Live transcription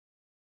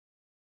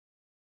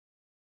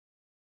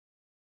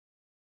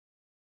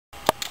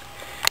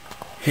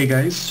Hey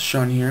guys,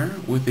 Sean here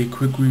with a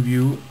quick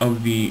review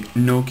of the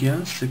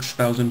Nokia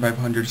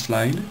 6500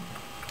 Slide.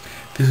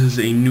 This is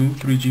a new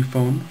 3G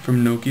phone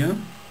from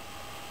Nokia,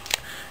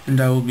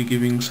 and I will be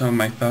giving some of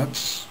my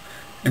thoughts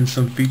and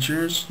some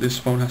features this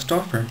phone has to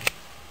offer.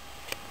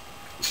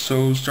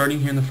 So starting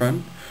here in the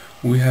front,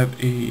 we have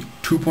a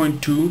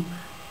 2.2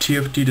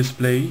 TFT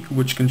display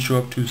which can show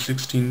up to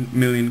 16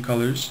 million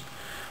colors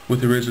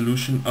with a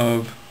resolution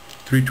of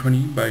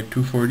 320 by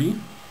 240.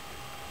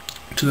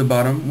 To the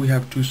bottom we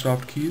have two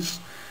soft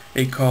keys,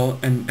 a call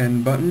and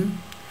end button,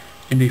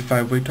 and a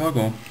 5-way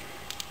toggle.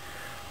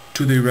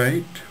 To the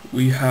right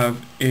we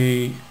have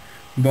a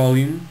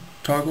volume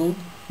toggle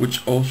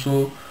which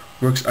also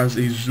works as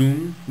a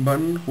zoom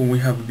button when we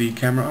have the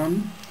camera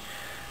on.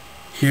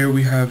 Here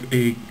we have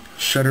a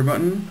shutter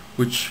button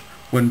which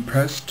when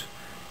pressed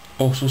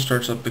also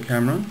starts up the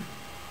camera.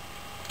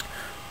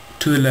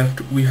 To the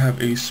left we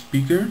have a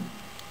speaker.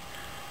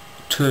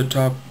 To the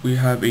top we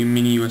have a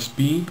mini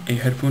USB, a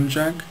headphone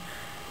jack,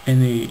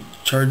 and a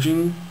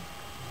charging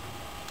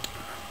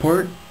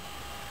port.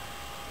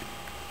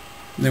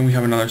 Then we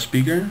have another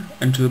speaker,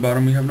 and to the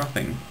bottom we have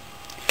nothing.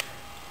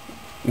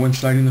 When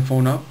sliding the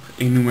phone up,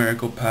 a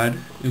numerical pad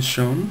is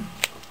shown.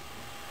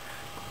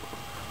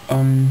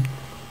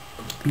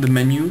 The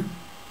menu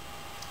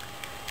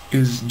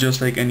is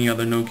just like any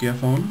other Nokia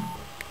phone.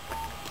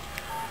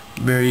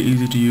 Very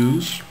easy to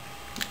use.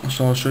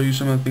 So I'll show you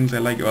some of the things I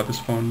like about this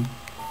phone.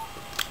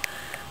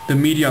 The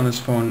media on this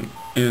phone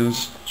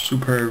is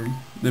superb.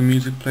 The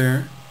music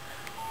player,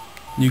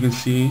 you can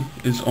see,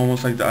 is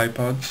almost like the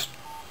iPods.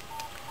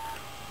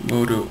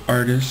 Go to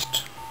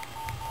artist,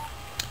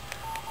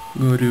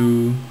 go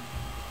to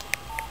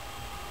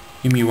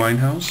Amy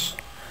Winehouse.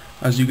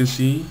 As you can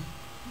see,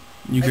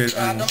 you get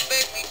an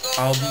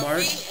album art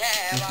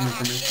with some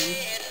information,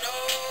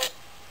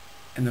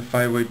 and the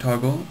 5-way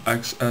toggle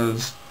acts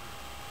as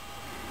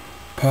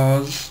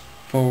pause,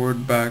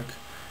 forward, back,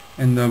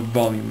 and the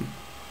volume.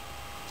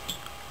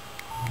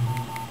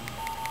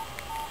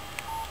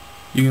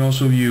 You can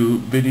also view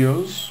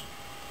videos,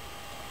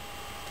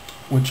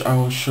 which I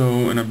will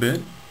show in a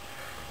bit.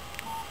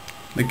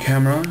 The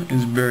camera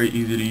is very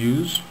easy to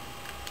use.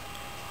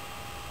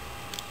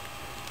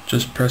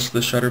 Just press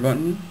the shutter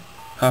button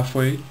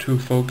halfway to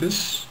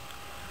focus.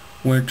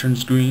 When it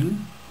turns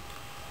green,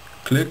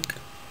 click,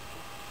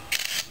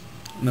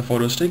 and the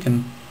photo is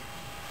taken.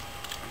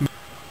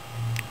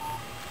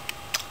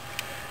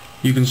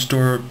 You can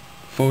store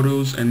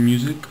photos and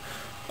music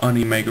on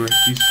a micro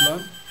SD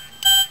slot,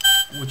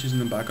 which is in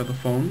the back of the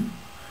phone.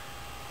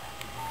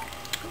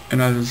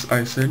 And as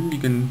I said, you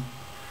can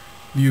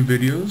view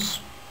videos.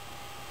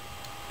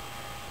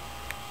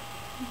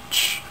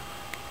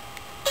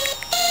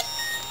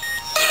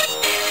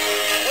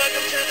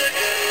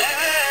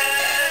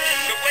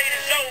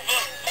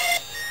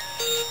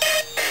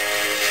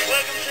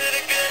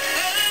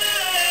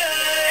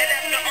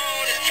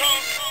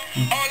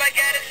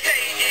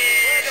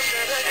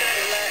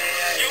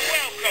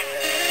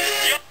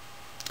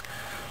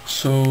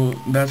 So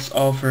that's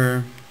all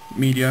for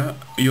media.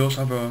 You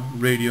also have a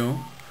radio,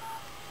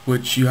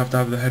 which you have to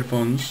have the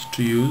headphones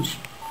to use.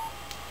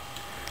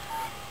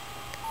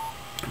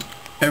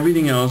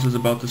 Everything else is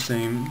about the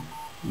same.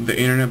 The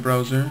internet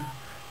browser,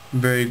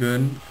 very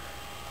good.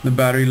 The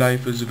battery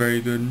life is very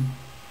good.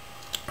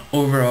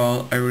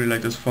 Overall, I really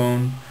like this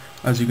phone.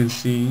 As you can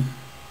see,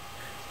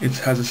 it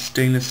has a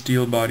stainless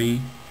steel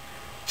body.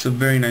 It's a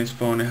very nice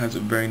phone. It has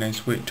a very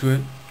nice weight to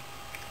it.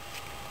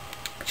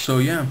 So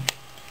yeah.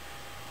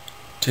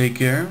 Take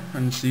care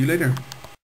and see you later.